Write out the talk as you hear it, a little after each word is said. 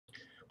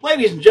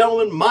Ladies and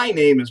gentlemen, my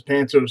name is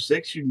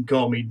Panto6. You can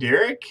call me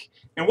Derek.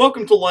 And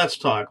welcome to Let's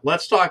Talk.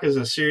 Let's Talk is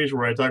a series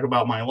where I talk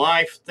about my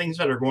life, things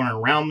that are going on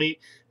around me,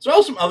 as well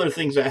as some other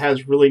things that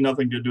has really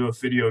nothing to do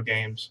with video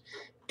games.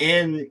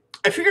 And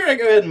I figured I'd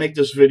go ahead and make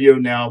this video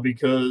now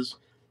because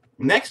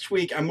next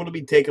week I'm going to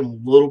be taking a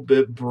little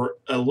bit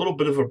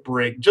of a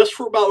break, just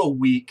for about a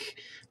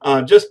week,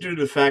 just due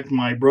to the fact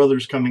my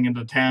brother's coming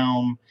into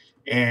town,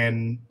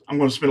 and I'm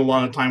going to spend a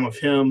lot of time with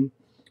him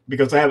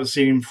because I haven't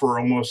seen him for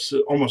almost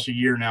a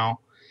year now.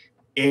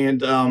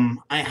 And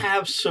I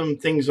have some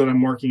things that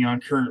I'm working on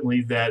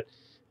currently that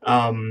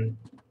um,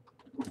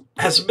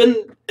 has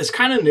been it's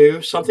kind of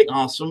new, something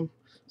awesome,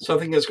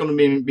 something that's going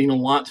to mean a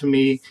lot to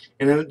me.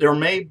 And then there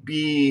may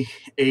be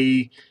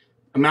a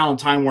amount of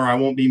time where I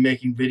won't be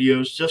making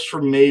videos just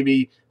for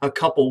maybe a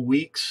couple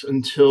weeks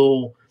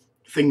until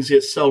things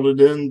get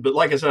settled in. But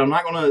like I said, I'm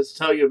not going to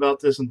tell you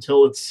about this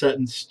until it's set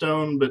in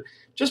stone. But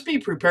just be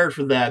prepared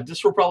for that.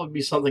 This will probably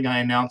be something I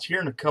announce here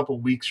in a couple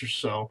weeks or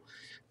so.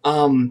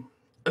 Um,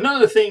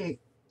 Another thing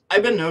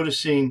I've been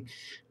noticing,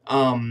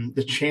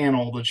 the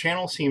channel. The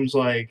channel seems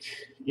like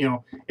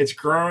it's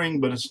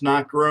growing, but it's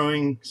not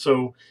growing.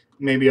 So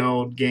maybe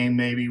I'll gain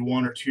maybe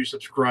one or two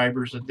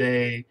subscribers a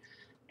day,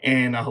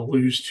 and I'll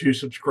lose two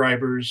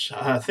subscribers.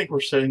 I think we're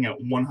sitting at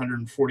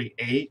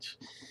 148,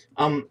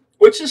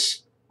 which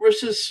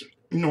is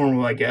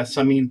normal, I guess.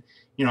 I mean,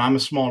 I'm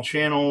a small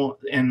channel,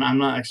 and I'm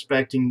not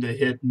expecting to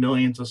hit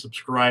millions of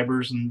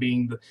subscribers and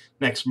being the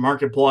next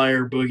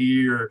Markiplier,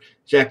 Boogie, or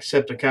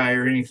Jacksepticeye,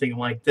 or anything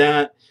like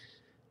that.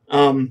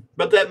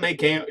 But that may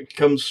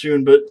come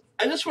soon. But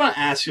I just want to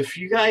ask, if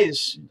you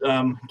guys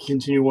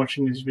continue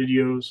watching these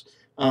videos,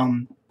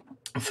 um,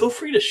 feel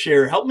free to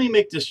share. Help me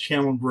make this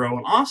channel grow.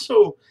 And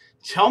also,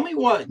 tell me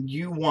what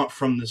you want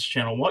from this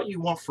channel, what you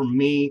want from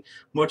me,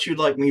 what you'd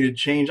like me to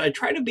change. I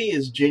try to be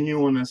as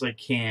genuine as I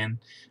can.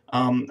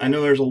 I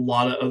know there's a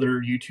lot of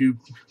other YouTube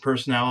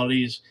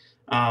personalities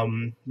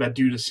that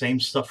do the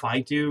same stuff I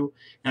do,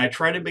 and I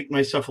try to make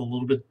myself a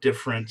little bit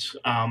different.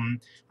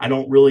 I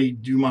don't really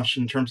do much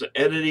in terms of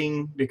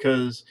editing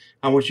because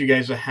I want you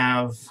guys to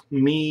have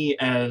me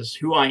as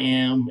who I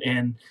am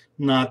and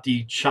not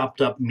the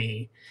chopped up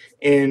me.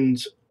 And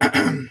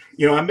I'm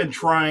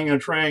trying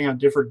out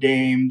different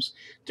games,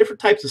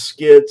 different types of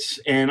skits,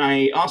 and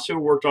I also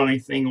worked on a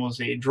thing was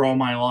a draw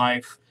my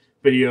life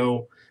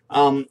video.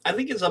 I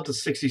think it's up to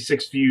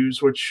 66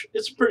 views, which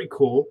is pretty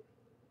cool.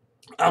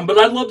 But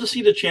I'd love to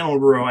see the channel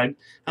grow. I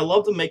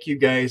love to make you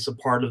guys a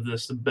part of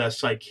this the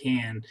best I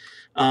can.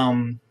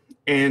 Um,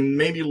 and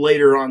maybe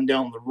later on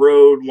down the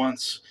road,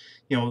 once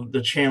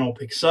the channel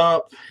picks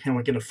up and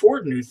we can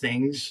afford new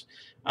things,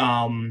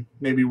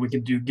 maybe we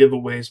can do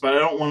giveaways. But I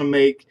don't want to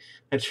make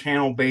a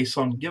channel based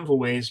on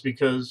giveaways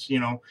because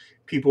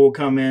people will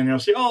come in and they'll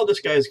say, "Oh,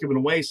 this guy's giving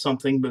away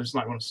something," but it's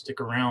not going to stick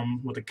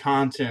around with the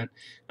content.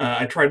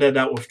 I tried that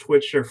out with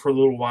Twitch there for a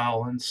little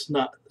while, and it's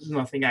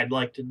nothing I'd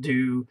like to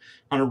do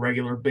on a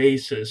regular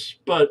basis.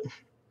 But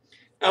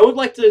I would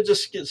like to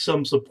just get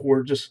some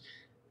support. Just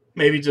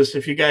maybe just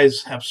if you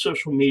guys have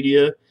social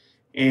media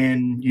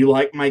and you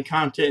like my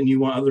content and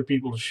you want other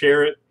people to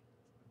share it,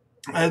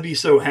 I'd be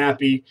so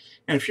happy.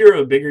 And if you're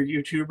a bigger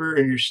YouTuber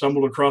and you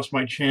stumbled across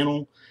my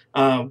channel,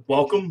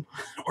 welcome.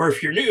 Or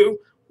if you're new,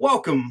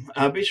 welcome.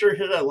 Be sure to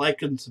hit that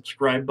like and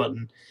subscribe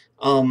button.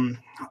 Um,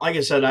 like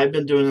I said, I've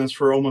been doing this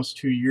for almost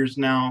 2 years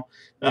now,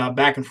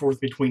 back and forth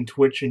between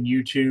Twitch and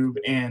YouTube.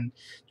 And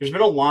there's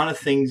been a lot of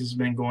things that's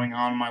been going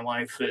on in my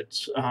life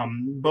that's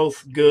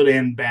both good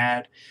and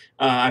bad.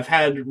 I've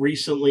had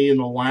recently in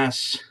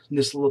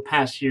this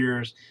past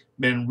years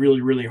been really,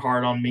 really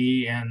hard on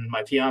me and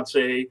my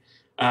fiance,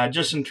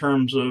 just in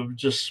terms of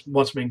just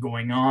what's been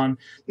going on.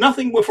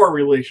 Nothing with our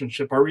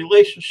relationship. Our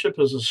relationship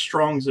is as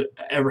strong as it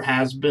ever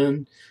has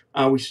been.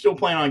 We still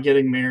plan on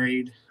getting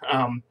married.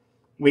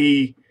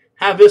 We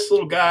have this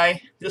little guy,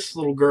 this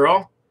little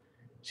girl.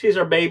 She's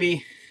our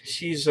baby.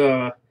 She's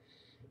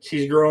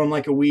growing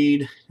like a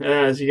weed.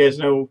 As you guys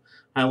know,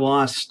 we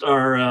lost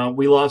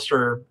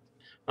our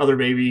other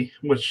baby,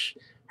 which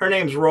her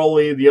name's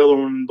Rolly. The other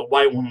one, the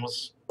white one,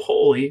 was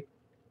Polly.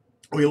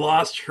 We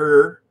lost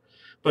her,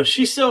 but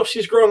she's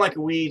growing like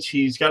a weed.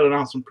 She's got an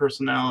awesome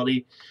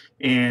personality,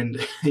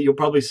 and you'll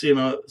probably see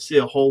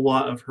a whole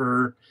lot of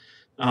her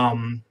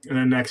in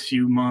the next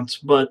few months.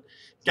 But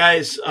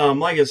guys,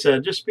 like I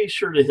said, just be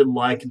sure to hit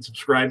like and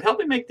subscribe. Help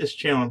me make this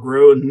channel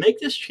grow and make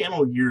this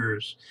channel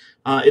yours.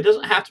 It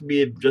doesn't have to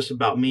be just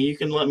about me. You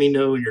can let me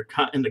know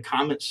in the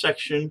comment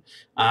section.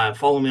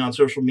 Follow me on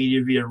social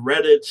media via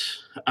Reddit.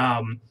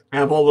 I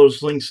have all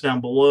those links down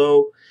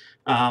below.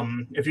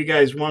 If you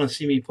guys want to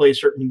see me play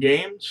certain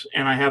games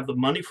and I have the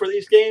money for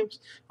these games,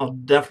 I'll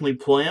definitely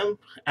play them.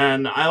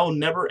 And I'll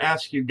never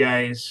ask you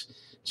guys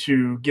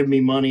to give me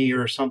money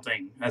or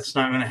something. That's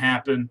not going to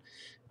happen.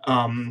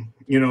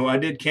 I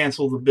did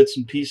cancel the bits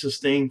and pieces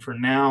thing for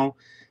now.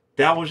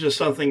 That was just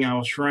something I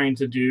was trying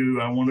to do.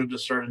 I wanted to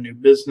start a new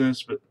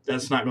business, but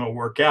that's not going to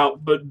work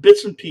out. But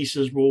bits and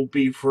pieces will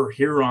be for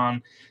here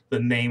on the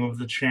name of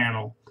the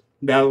channel.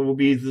 That will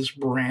be this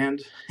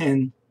brand,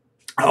 and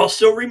I'll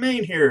still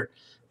remain here.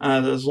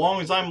 As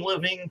long as I'm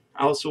living,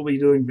 I'll still be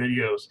doing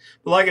videos.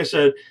 But like I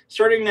said,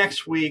 starting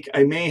next week,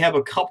 I may have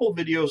a couple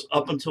videos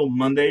up until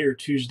Monday or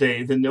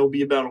Tuesday. Then there'll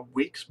be about a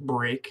week's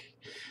break.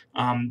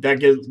 That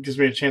gives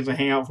me a chance to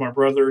hang out with my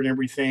brother and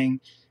everything,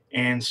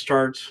 and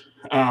start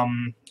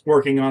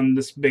working on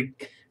this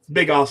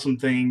big awesome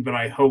thing. But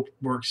I hope it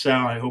works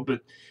out. I hope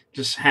it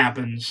just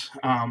happens.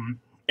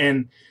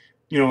 And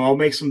I'll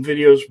make some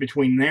videos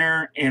between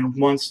there and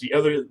once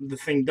the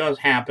thing does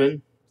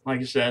happen, like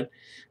I said,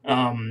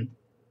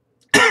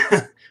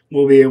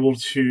 we'll be able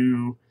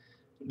to.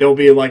 There'll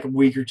be like a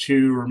week or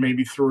two or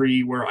maybe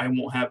 3 where I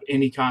won't have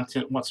any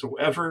content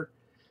whatsoever,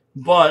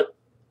 but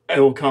I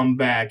will come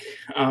back.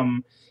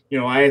 I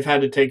have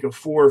had to take a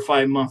 4 or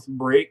 5 month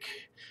break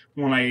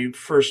when I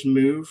first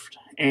moved,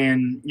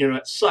 and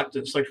it sucked.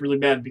 It sucked really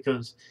bad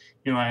because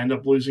I ended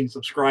up losing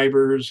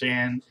subscribers,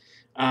 and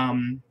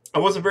I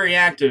wasn't very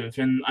active.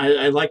 And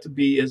I like to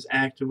be as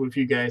active with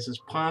you guys as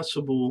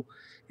possible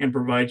and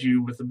provide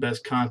you with the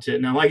best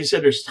content. Now, like I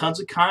said, there's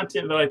tons of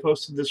content that I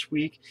posted this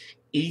week.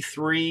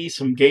 E3,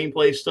 some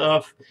gameplay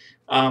stuff.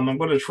 I'm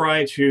going to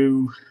try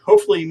to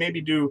hopefully maybe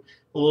do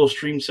a little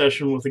stream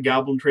session with the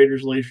Goblin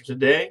Traders later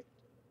today.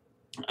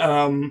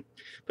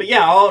 But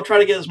yeah, I'll try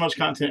to get as much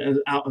content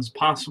out as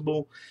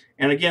possible.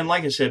 And again,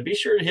 like I said, be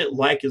sure to hit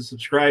like and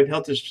subscribe,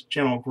 help this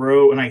channel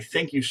grow, and I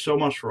thank you so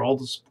much for all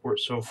the support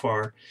so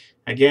far.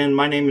 Again,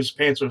 my name is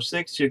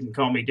Pantzo6. You can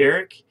call me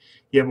Derek.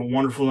 You have a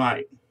wonderful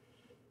night.